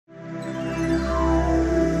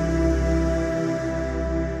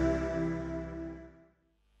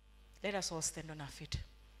Let us all stand on our feet.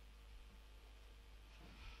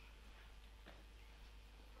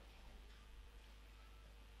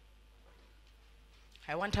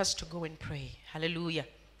 I want us to go and pray. Hallelujah.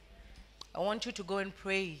 I want you to go and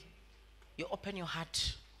pray. You open your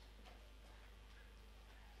heart.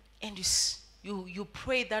 And you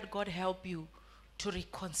pray that God help you to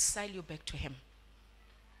reconcile you back to Him.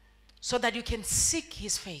 So that you can seek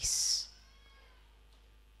His face.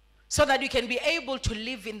 So that you can be able to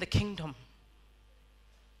live in the kingdom.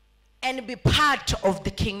 And be part of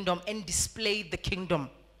the kingdom and display the kingdom.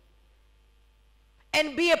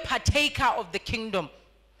 And be a partaker of the kingdom.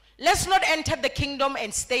 Let's not enter the kingdom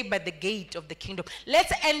and stay by the gate of the kingdom.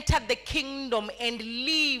 Let's enter the kingdom and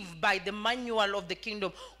live by the manual of the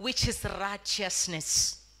kingdom, which is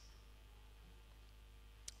righteousness.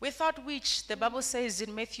 Without which, the Bible says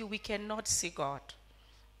in Matthew, we cannot see God.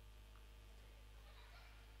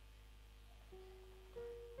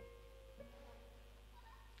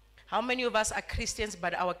 How many of us are Christians,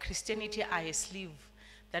 but our Christianity are a sleeve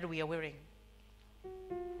that we are wearing?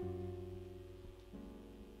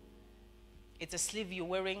 It's a sleeve you're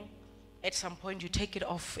wearing. At some point, you take it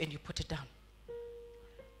off and you put it down.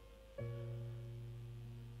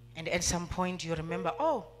 And at some point, you remember,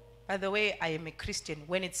 oh, by the way, I am a Christian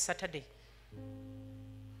when it's Saturday.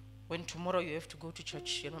 When tomorrow you have to go to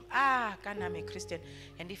church, you know, I'm a Christian.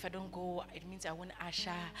 And if I don't go, it means I won't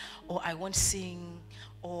usher, or I won't sing,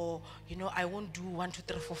 or, you know, I won't do 1, 2,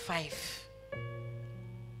 3, 4, 5. And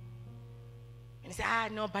you say,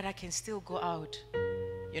 no, but I can still go out,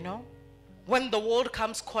 you know. When the world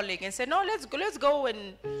comes calling and say, no, let's go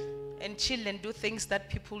and chill and do things that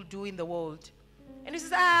people do in the world. And he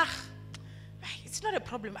says, it's not a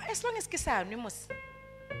problem. As long as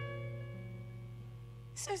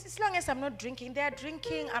as long as I'm not drinking, they are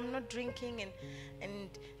drinking, I'm not drinking, and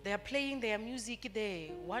they are playing their music there.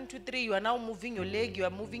 1, 2, 3, you are now moving your leg, you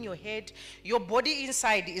are moving your head. Your body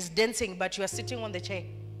inside is dancing, but you are sitting on the chair.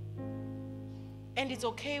 And it's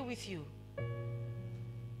okay with you.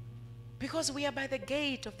 Because we are by the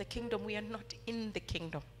gate of the kingdom, we are not in the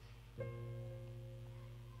kingdom.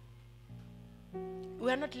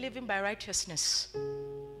 We are not living by righteousness.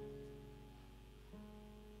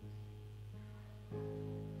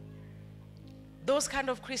 Those kind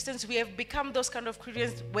of Christians, we have become those kind of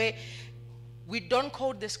Christians where we don't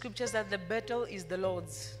quote the scriptures that the battle is the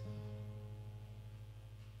Lord's.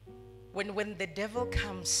 When the devil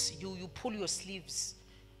comes, you pull your sleeves.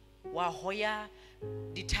 Wahoya,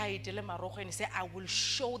 and you say, I will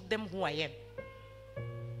show them who I am.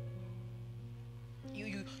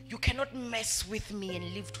 You cannot mess with me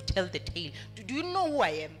and live to tell the tale. Do you know who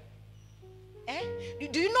I am?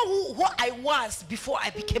 Do you know who I was before I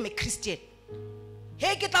became a Christian?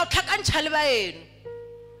 Hey, get out,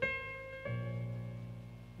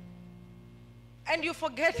 and you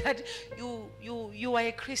forget that you are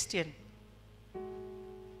a Christian.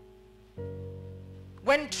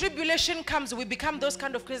 When tribulation comes, we become those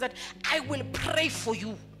kind of Christians that I will pray for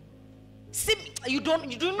you. See, you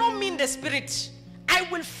do not mean the spirit. I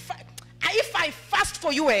will if I fast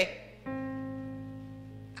for you,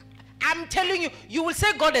 I'm telling you, you will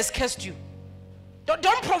say God has cursed you.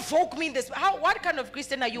 Don't provoke me in this. What kind of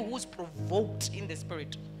Christian are you who's provoked in the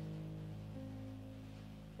spirit?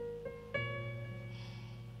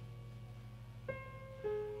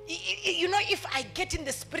 You know, if I get in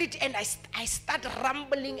the spirit and I start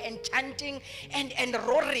rumbling and chanting and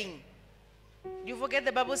roaring, you forget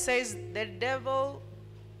the Bible says the devil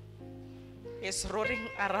is roaring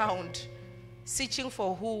around, searching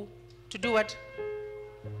for who to do what?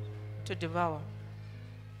 To devour.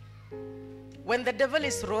 When the devil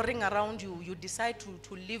is roaring around you, you decide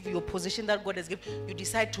to leave your position that God has given. You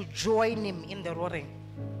decide to join him in the roaring.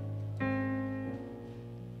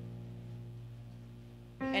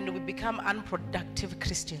 And we become unproductive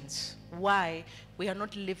Christians. Why? We are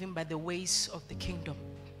not living by the ways of the kingdom.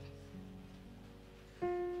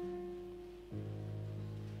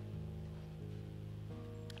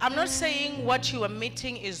 I'm not saying what you are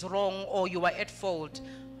meeting is wrong or you are at fault.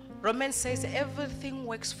 Romans says everything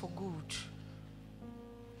works for good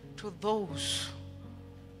to those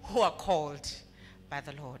who are called by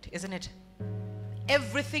the Lord, isn't it?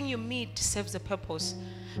 Everything you meet serves a purpose.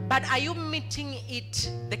 But are you meeting it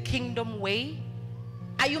the kingdom way?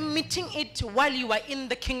 Are you meeting it while you are in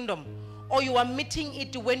the kingdom? Or you are meeting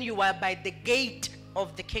it when you are by the gate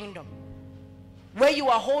of the kingdom? Where you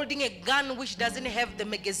are holding a gun which doesn't have the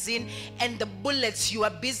magazine and the bullets, you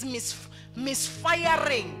are busy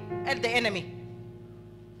misfiring at the enemy.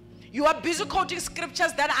 You are busy quoting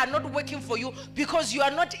scriptures that are not working for you because you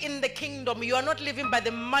are not in the kingdom. You are not living by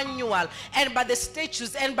the manual and by the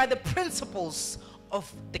statutes and by the principles of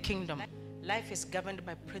the kingdom. Life is governed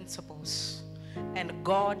by principles, and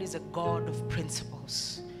God is a God of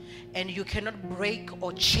principles. And you cannot break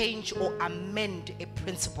or change or amend a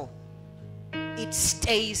principle. It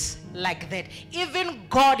stays like that. Even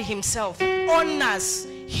God himself honors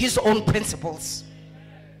his own principles.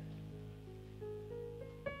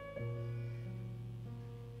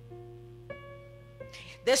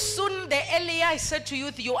 The earlier I said to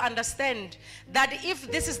youth, you understand that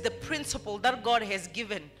if this is the principle that God has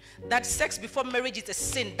given, that sex before marriage is a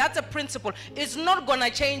sin, that's a principle. It's not gonna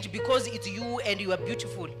change because it's you and you are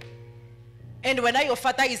beautiful. And when your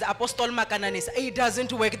father is Apostle Makananis, it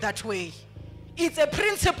doesn't work that way. It's a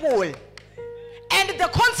principle. And the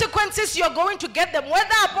consequences you're going to get them,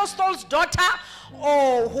 whether apostle's daughter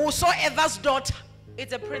or whosoever's daughter,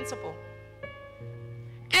 it's a principle.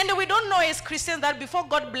 And we don't know as Christians that before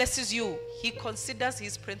God blesses you, he considers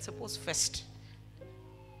his principles first.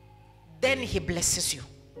 Then he blesses you.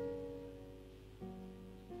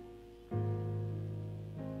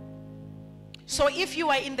 So if you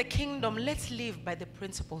are in the kingdom, let's live by the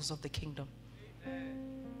principles of the kingdom.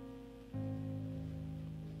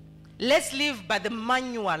 Let's live by the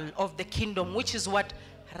manual of the kingdom, which is what?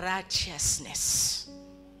 Righteousness.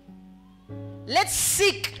 Let's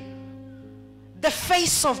seek the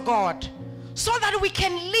face of God so that we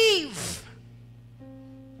can live,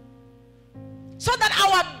 so that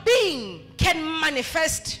our being can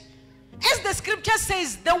manifest. As the scripture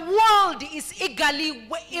says, the world is eagerly,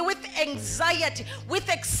 with anxiety, with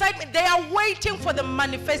excitement. They are waiting for the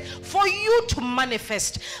manifest, for you to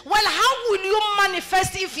manifest. Well, how will you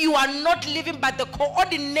manifest if you are not living by the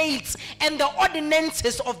coordinates and the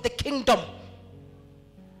ordinances of the kingdom?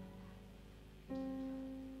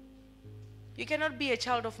 You cannot be a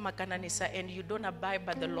child of Makananisa and you don't abide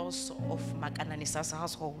by the laws of Makananisa's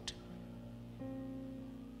household.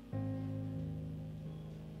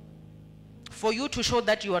 For you to show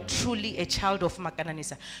that you are truly a child of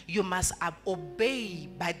Makananisa, you must obey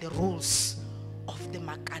by the rules of the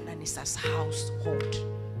Makananisa's household.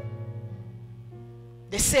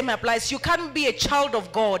 The same applies. You can't be a child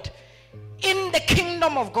of God in the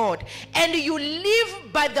kingdom of God and you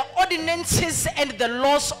live by the ordinances and the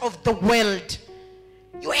laws of the world.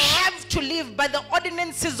 You have to live by the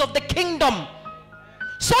ordinances of the kingdom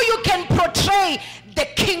so you can portray the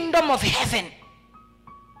kingdom of heaven,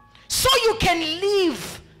 so you can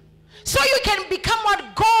live, so you can become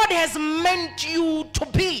what God has meant you to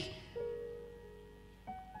be.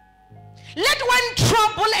 Let when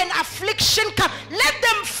trouble and affliction come, let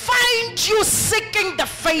them find you seeking the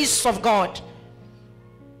face of God.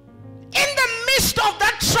 In the midst of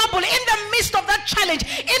that trouble, in the midst of that challenge,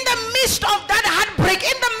 in the midst of that heartbreak,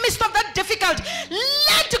 in the midst of that difficulty,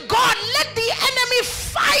 let God, let the enemy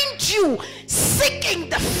find you seeking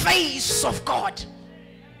the face of God.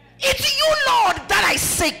 It's you, Lord, that I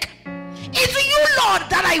seek. It's you, Lord,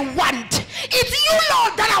 that I want. It's you,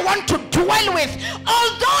 Lord, that I want to dwell with.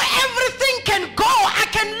 Although everything can go, I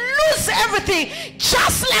can lose everything,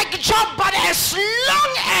 just like Job, but as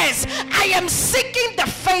long as I am seeking the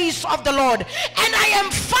face of the Lord and I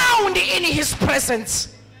am found in his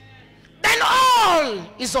presence, then all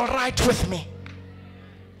is all right with me.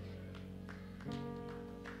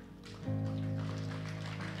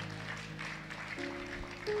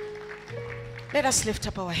 Let us lift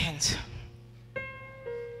up our hands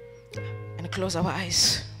and close our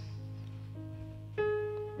eyes.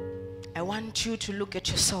 I want you to look at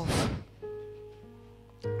yourself.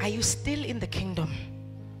 Are you still in the kingdom?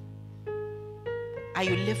 Are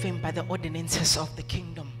you living by the ordinances of the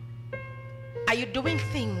kingdom? Are you doing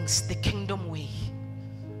things the kingdom way?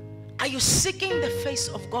 Are you seeking the face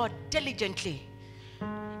of God diligently?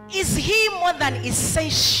 Is he more than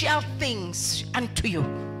essential things unto you?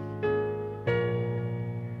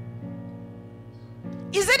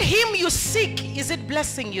 Is it him you seek? Is it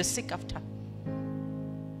blessing you seek after?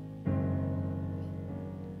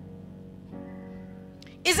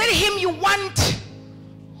 Is it him you want?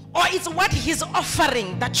 Or is what he's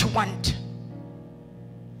offering that you want?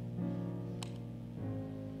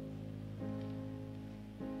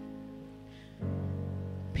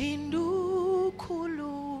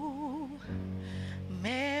 Pindukulu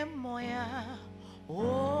memoya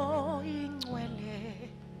o ingwele.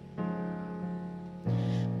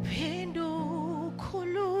 Pindukulume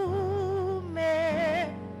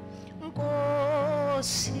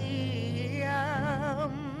Nkosi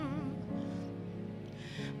yam.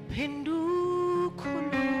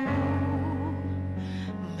 Pindukulu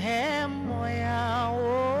memoya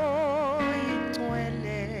o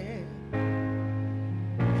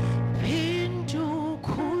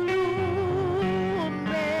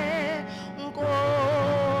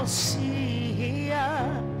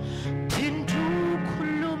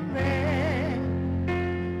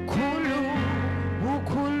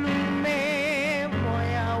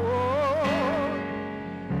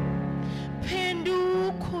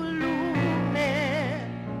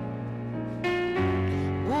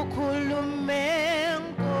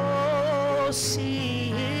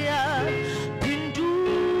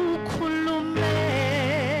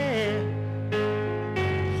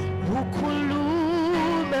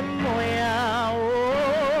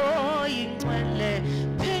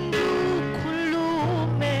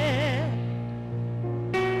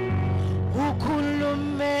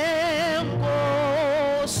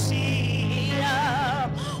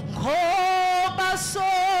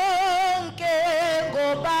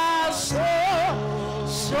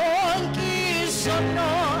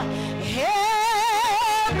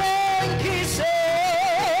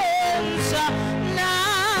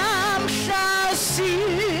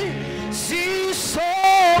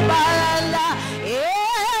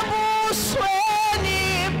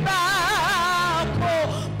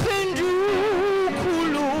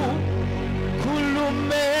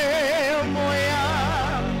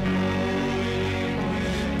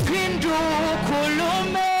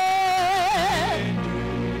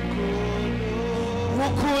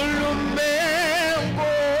ukhulume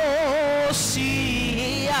Nkosi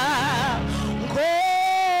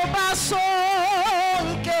ngoba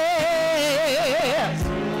sonke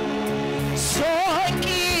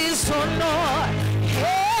izono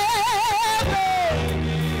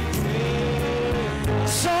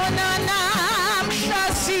zona namhla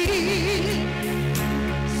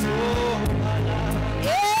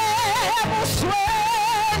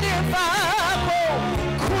ebusweni bakho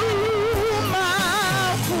khuluma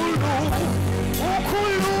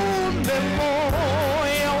ukhulume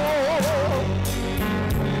moya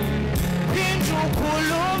phinda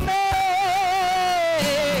ukhulume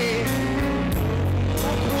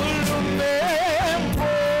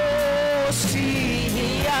Nkosi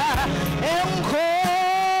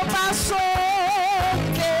engoba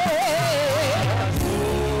sonke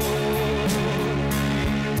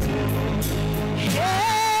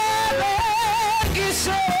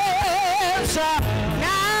ngisenza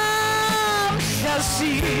namhla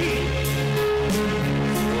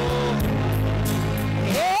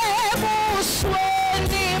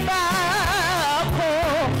ebusweni bakho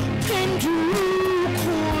phinda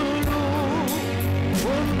ukhulume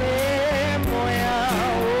moya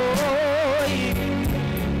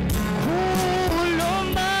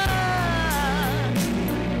khuluma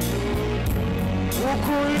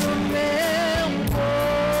ukhulume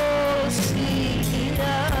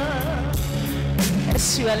as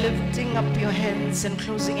you are lifting up your hands and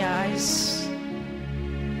closing your eyes,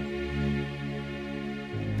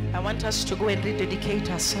 I want us to go and rededicate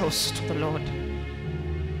ourselves to the Lord.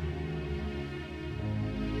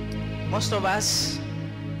 Most of us,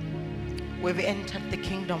 we've entered the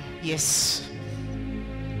kingdom, yes,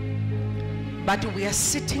 but we are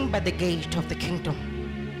sitting by the gate of the kingdom.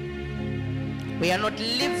 We are not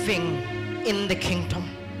living in the kingdom.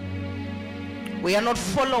 We are not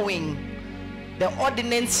following the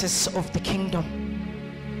ordinances of the kingdom.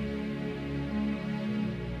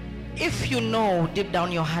 If you know deep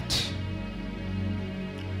down your heart,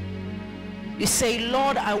 you say,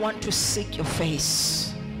 Lord, I want to seek your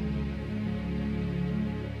face.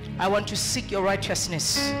 I want to seek your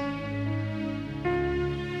righteousness.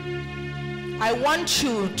 I want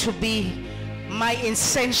you to be my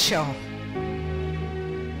essential.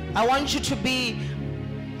 I want you to be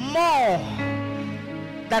more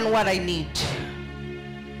than what I need.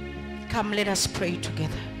 Come, let us pray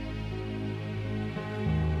together.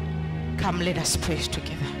 Come, let us pray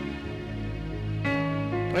together.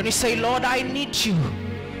 When you say, Lord, I need you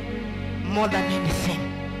more than anything.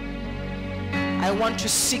 I want to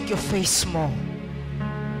seek your face more.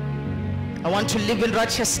 I want to live in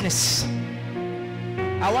righteousness.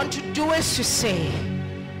 I want to do as you say.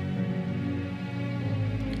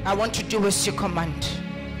 I want to do as you command.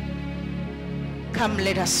 Come,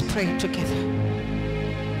 let us pray together.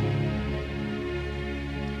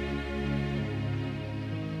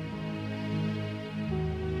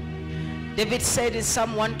 David said in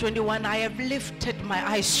Psalm 121, I have lifted my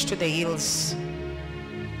eyes to the hills.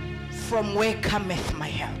 From where cometh my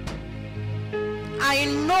help? I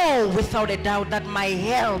know without a doubt that my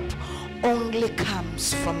help only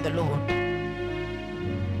comes from the Lord.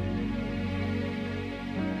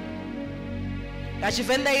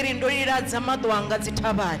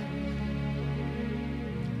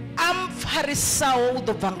 Amfarisawo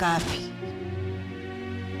udovangapi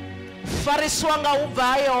fariswanga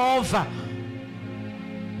uva Yehova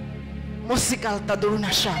musical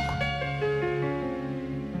taduruna shango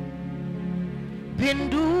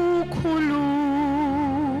bindukulu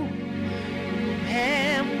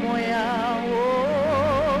moya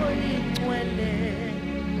ingcwele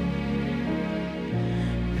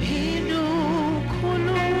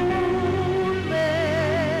bindukulu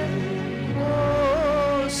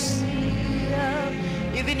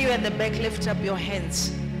even you at the back, lift up your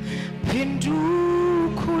hands.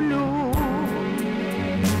 Pindukulu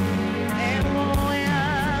emoya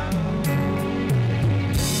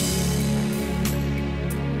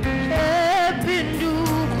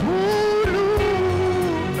pindukulu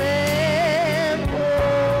memosi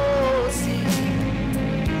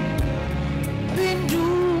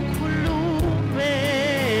pindukulu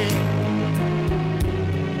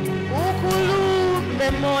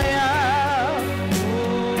memoya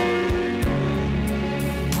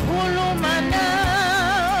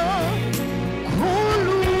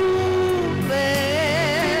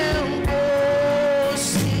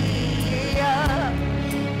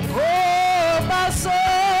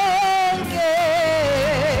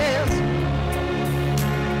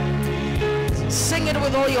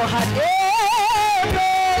with all your heart.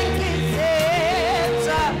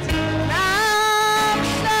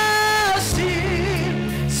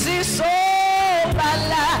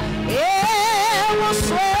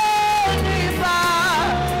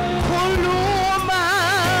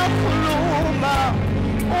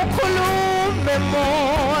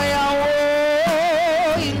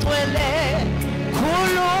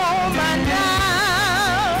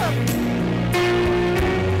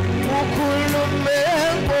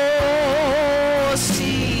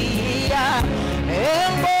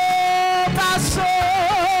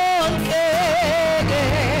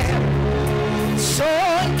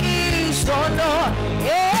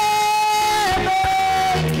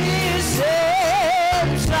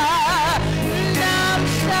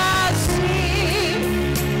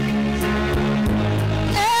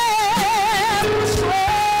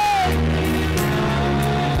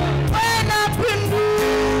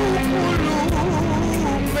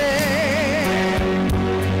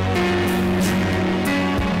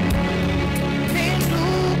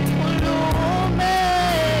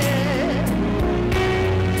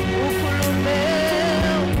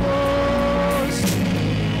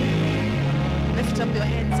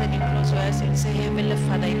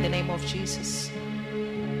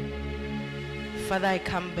 Father, I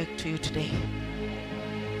come back to you today.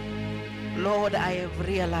 Lord, I have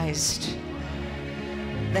realized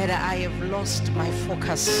that I have lost my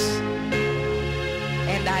focus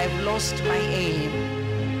and I have lost my aim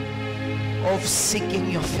of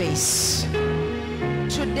seeking your face.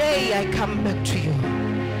 Today I come back to you.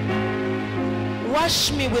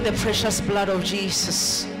 Wash me with the precious blood of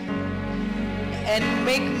Jesus and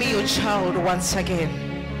make me your child once again.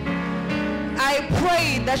 I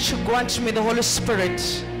pray that you grant me the Holy Spirit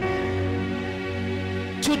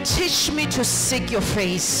to teach me to seek your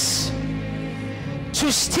face,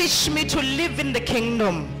 to teach me to live in the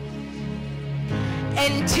kingdom,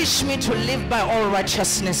 and teach me to live by all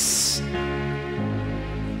righteousness.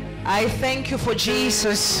 I thank you for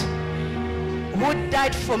Jesus who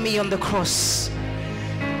died for me on the cross,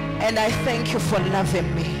 and I thank you for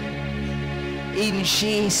loving me. In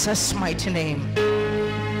Jesus' mighty name,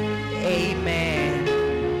 amen.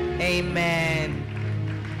 Amen.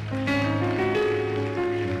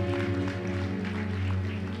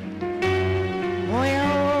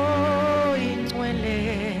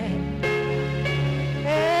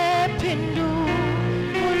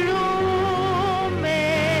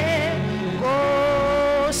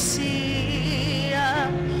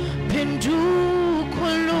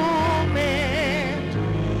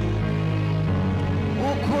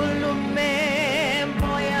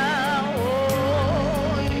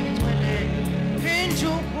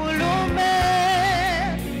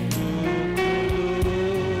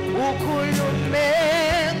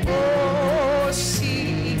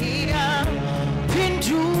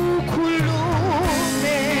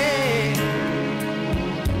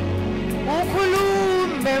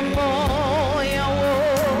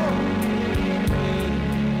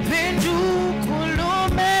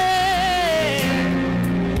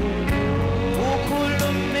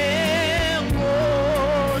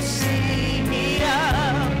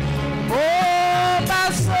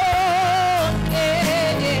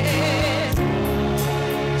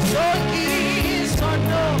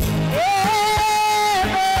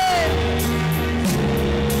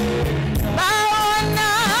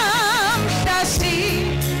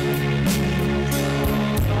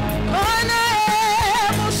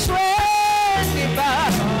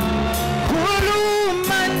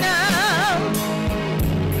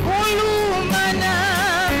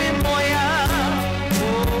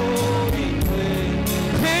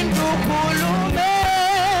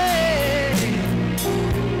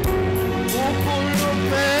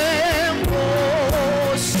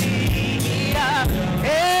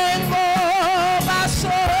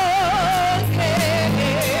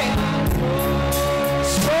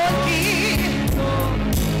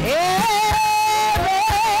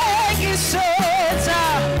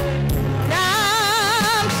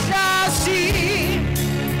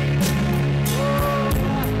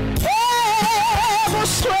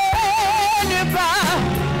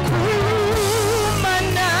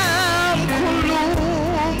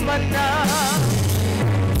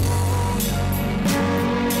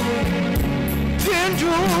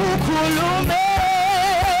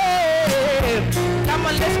 Come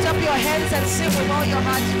on, lift up your hands and sing with all your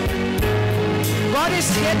heart. God is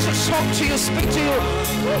here to talk to you, speak to you.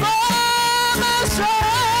 Hey,